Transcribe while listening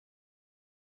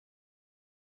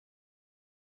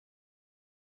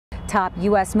Top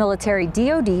U.S. military,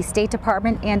 DoD, State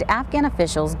Department, and Afghan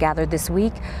officials gathered this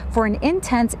week for an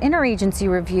intense interagency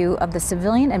review of the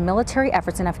civilian and military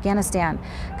efforts in Afghanistan.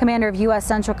 Commander of U.S.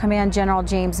 Central Command General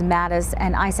James Mattis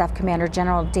and ISAF Commander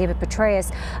General David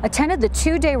Petraeus attended the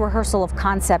two-day rehearsal of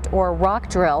concept, or ROC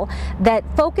Drill, that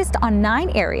focused on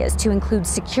 9 areas to include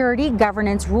security,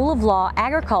 governance, rule of law,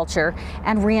 agriculture,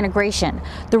 and reintegration.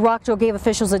 The ROC Drill gave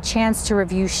officials a chance to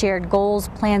review shared goals,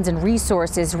 plans, and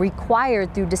resources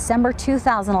required through December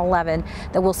 2011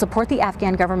 that will support the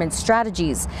Afghan government's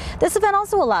strategies. This event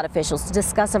also allowed officials to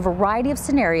discuss a variety of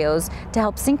scenarios to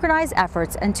help synchronize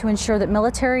efforts and to ensure that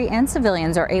military and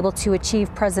civilians are able to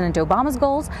achieve President Obama's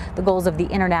goals, the goals of the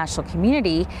international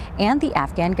community, and the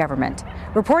Afghan government.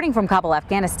 Reporting from Kabul,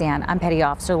 Afghanistan, I'm Petty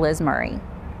Officer Liz Murray.